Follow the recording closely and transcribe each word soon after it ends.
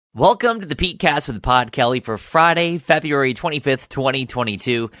Welcome to the Pete Cast with Pod Kelly for Friday, February 25th,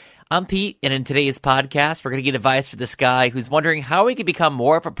 2022. I'm Pete, and in today's podcast, we're going to get advice for this guy who's wondering how he can become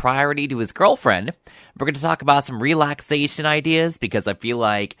more of a priority to his girlfriend. We're going to talk about some relaxation ideas because I feel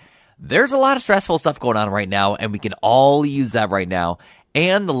like there's a lot of stressful stuff going on right now, and we can all use that right now.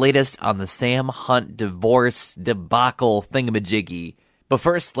 And the latest on the Sam Hunt divorce debacle thingamajiggy. But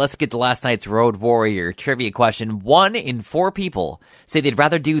first, let's get to last night's Road Warrior trivia question. 1 in 4 people say they'd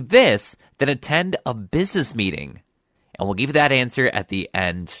rather do this than attend a business meeting. And we'll give you that answer at the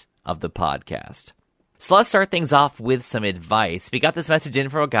end of the podcast. So let's start things off with some advice. We got this message in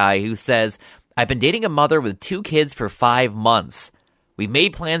from a guy who says, I've been dating a mother with 2 kids for 5 months. We've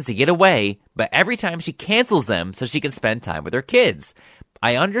made plans to get away, but every time she cancels them so she can spend time with her kids.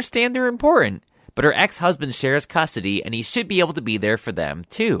 I understand they're important, but her ex-husband shares custody, and he should be able to be there for them,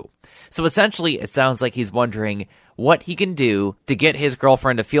 too. So essentially, it sounds like he's wondering what he can do to get his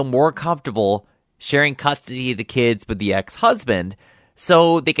girlfriend to feel more comfortable sharing custody of the kids with the ex-husband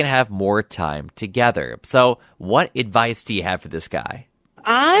so they can have more time together. So what advice do you have for this guy?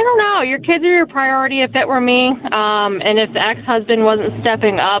 I don't know. Your kids are your priority if it were me. And if the ex-husband wasn't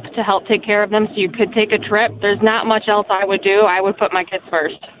stepping up to help take care of them so you could take a trip, there's not much else I would do. I would put my kids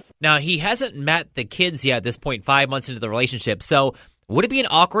first. Now, he hasn't met the kids yet at this point, 5 months into the relationship. So would it be an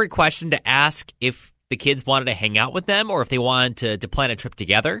awkward question to ask if the kids wanted to hang out with them or if they wanted to plan a trip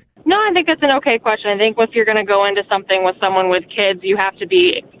together? No, I think that's an okay question. I think if you're going to go into something with someone with kids, you have to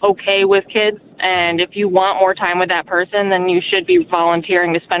be okay with kids. And if you want more time with that person, then you should be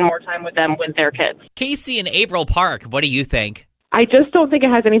volunteering to spend more time with them with their kids. Casey in April Park, what do you think? I just don't think it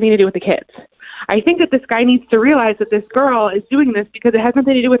has anything to do with the kids. I think that this guy needs to realize that this girl is doing this because it has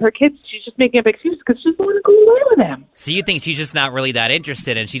nothing to do with her kids. She's just making up excuses because she doesn't want to go away with him. So you think she's just not really that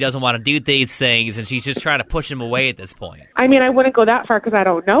interested and she doesn't want to do these things and she's just trying to push him away at this point? I mean, I wouldn't go that far because I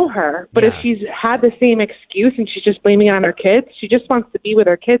don't know her. But if she's had the same excuse and she's just blaming it on her kids, she just wants to be with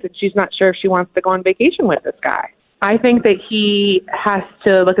her kids and she's not sure if she wants to go on vacation with this guy. I think that he has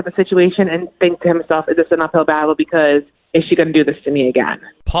to look at the situation and think to himself, is this an uphill battle because is she going to do this to me again?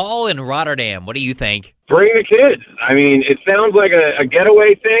 Paul in Rotterdam, what do you think? Bring the kids. I mean, it sounds like a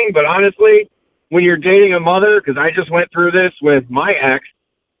getaway thing, but honestly, when you're dating a mother, because I just went through this with my ex,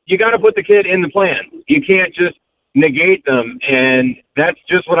 you got to put the kid in the plan. You can't just negate them, and that's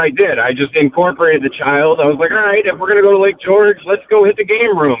just what I did. I just incorporated the child. I was like, all right, if we're going to go to Lake George, let's go hit the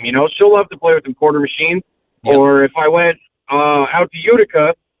game room. You know, she'll love to play with the quarter machine. Yep. Or if I went out to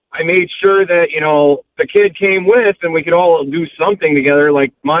Utica, I made sure that, you know, the kid came with and we could all do something together,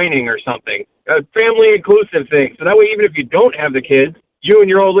 like mining or something. A family inclusive thing. So that way, even if you don't have the kids, you and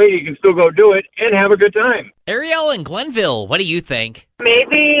your old lady can still go do it and have a good time. Ariel in Glenville, what do you think?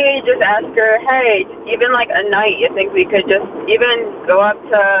 Maybe just ask her, hey, even like a night, you think we could just even go up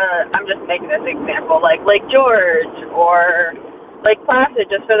to, I'm just making this example, like Lake George or Lake Placid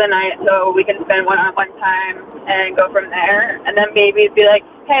just for the night so we can spend one-on-one time and go from there. And then maybe be like,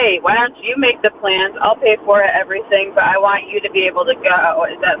 hey, why don't you make the plans? I'll pay for it, everything, but I want you to be able to go.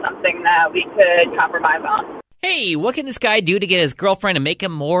 Is that something that we could compromise on? Hey, what can this guy do to get his girlfriend to make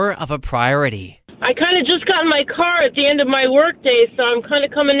him more of a priority? I kind of just got in my car at the end of my workday, so I'm kind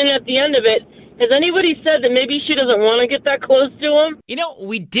of coming in at the end of it. Has anybody said that maybe she doesn't want to get that close to him? You know,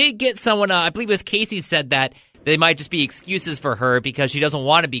 we did get someone, I believe it was Casey, said that they might just be excuses for her because she doesn't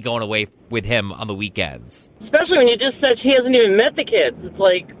want to be going away with him on the weekends. Especially when you just said she hasn't even met the kids. It's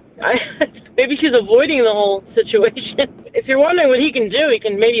like, maybe she's avoiding the whole situation. If you're wondering what he can do, he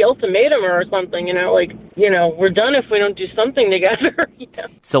can maybe ultimatum her or something, you know, like, you know, we're done if we don't do something together. You know?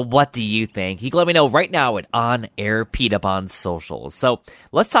 So what do you think? You can let me know right now at On Air Pete up on socials. So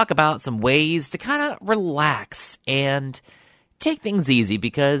let's talk about some ways to kind of relax and take things easy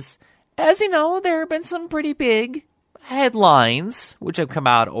because, as you know, there have been some pretty big headlines which have come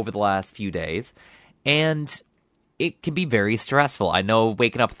out over the last few days, and it can be very stressful. I know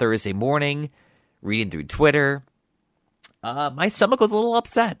waking up Thursday morning, reading through Twitter, my stomach was a little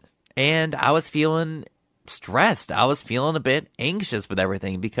upset, and I was feeling stressed. I was feeling a bit anxious with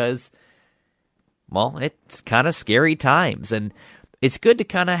everything because, well, it's kind of scary times, and it's good to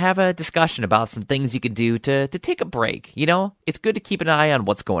kind of have a discussion about some things you can do to take a break, you know? It's good to keep an eye on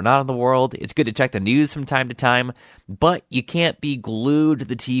what's going on in the world. It's good to check the news from time to time, but you can't be glued to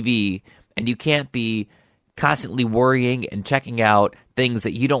the TV, and you can't be constantly worrying and checking out things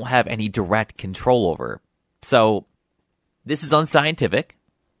that you don't have any direct control over. So this is unscientific,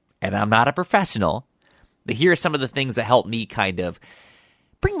 and I'm not a professional, but here are some of the things that help me kind of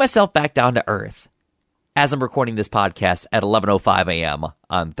bring myself back down to earth. as I'm recording this podcast at 11:05 a.m.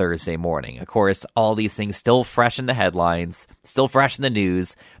 on Thursday morning. Of course, all these things still fresh in the headlines, still fresh in the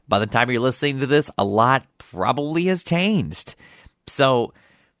news. By the time you're listening to this, a lot probably has changed. So,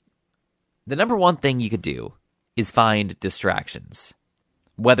 the number one thing you could do is find distractions.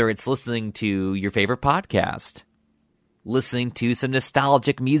 Whether it's listening to your favorite podcast, listening to some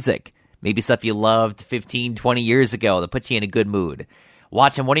nostalgic music, maybe stuff you loved 15, 20 years ago that puts you in a good mood,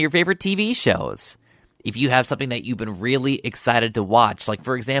 watching one of your favorite TV shows. If you have something that you've been really excited to watch, like,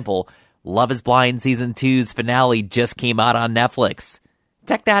 for example, Love is Blind Season 2's finale just came out on Netflix,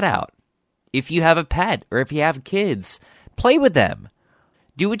 check that out. If you have a pet or if you have kids, play with them.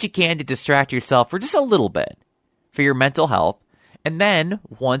 Do what you can to distract yourself for just a little bit for your mental health. And then,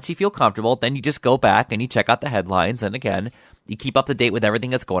 once you feel comfortable, then you just go back and you check out the headlines. And again, you keep up to date with everything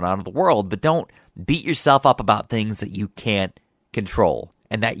that's going on in the world. But don't beat yourself up about things that you can't control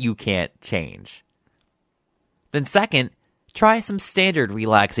and that you can't change. Then second, try some standard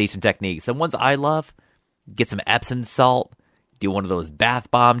relaxation techniques. The ones I love, get some Epsom salt, do one of those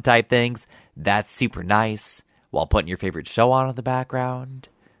bath bomb type things. That's super nice while putting your favorite show on in the background.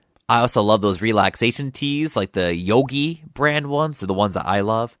 I also love those relaxation teas, like the Yogi brand ones. They're the ones that I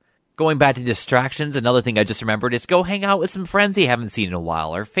love. Going back to distractions, another thing I just remembered is go hang out with some friends you haven't seen in a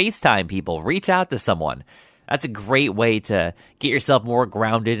while, or FaceTime people. Reach out to someone. That's a great way to get yourself more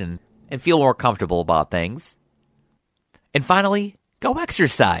grounded and feel more comfortable about things. And finally, go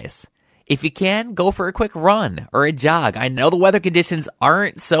exercise. If you can, go for a quick run or a jog. I know the weather conditions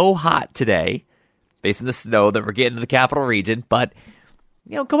aren't so hot today, based on the snow that we're getting in the capital region, but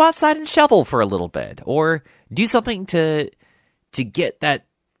go outside and shovel for a little bit, or do something to get that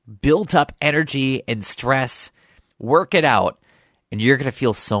built up energy and stress, work it out, and you're going to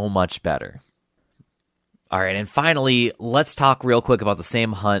feel so much better. All right, and finally, let's talk real quick about the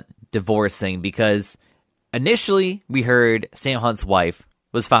Sam Hunt divorce thing, because initially we heard Sam Hunt's wife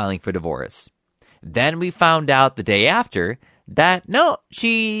was filing for divorce. Then we found out the day after that, no,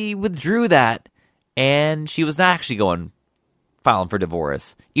 she withdrew that, and she was not actually filing for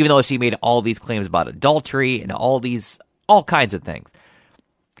divorce, even though she made all these claims about adultery and all kinds of things.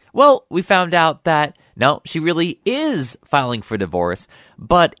 Well, we found out that, no, she really is filing for divorce,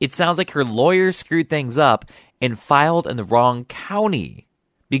 but it sounds like her lawyer screwed things up and filed in the wrong county,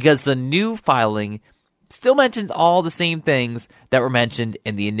 because the new filing still mentions all the same things that were mentioned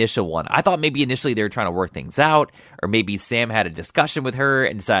in the initial one. I thought maybe initially they were trying to work things out, or maybe Sam had a discussion with her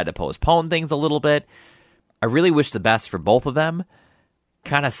and decided to postpone things a little bit. I really wish the best for both of them.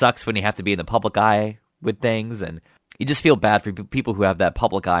 Kind of sucks when you have to be in the public eye with things, and you just feel bad for people who have that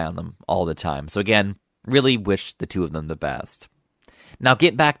public eye on them all the time. So again, really wish the two of them the best. Now,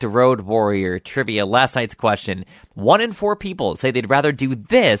 get back to Road Warrior trivia. Last night's question. 1 in 4 people say they'd rather do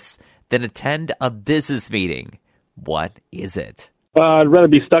this than attend a business meeting. What is it? I'd rather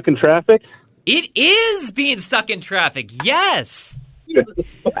be stuck in traffic. It is being stuck in traffic. Yes.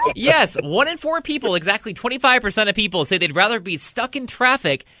 Yes, 1 in 4 people, exactly 25% of people, say they'd rather be stuck in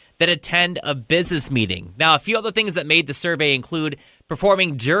traffic than attend a business meeting. Now, a few other things that made the survey include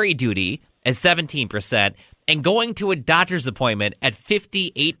performing jury duty at 17% and going to a doctor's appointment at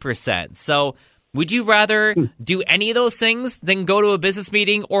 58%. So would you rather do any of those things than go to a business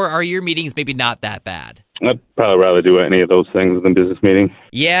meeting, or are your meetings maybe not that bad? I'd probably rather do any of those things than business meeting.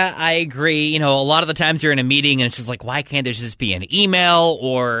 Yeah, I agree. A lot of the times you're in a meeting and it's just like, why can't there just be an email,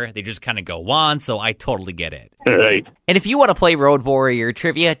 or they just kind of go on? So I totally get it. Right. And if you want to play Road Warrior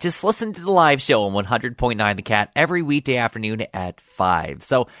trivia, just listen to the live show on 100.9 The Cat every weekday afternoon at 5.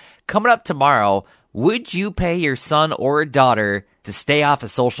 So coming up tomorrow, would you pay your son or daughter to stay off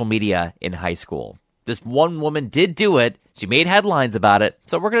of social media in high school? This one woman did do it. She made headlines about it.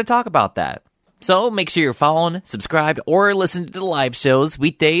 So we're going to talk about that. So make sure you're following, subscribed, or listen to the live shows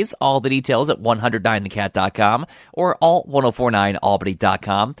weekdays. All the details at 109thecat.com or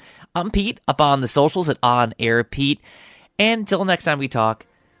alt1049albany.com. I'm Pete, up on the socials at On Air Pete. And until next time we talk,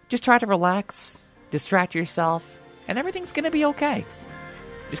 just try to relax, distract yourself, and everything's going to be okay.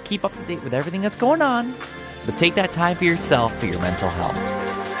 Just keep up to date with everything that's going on, but take that time for yourself, for your mental health.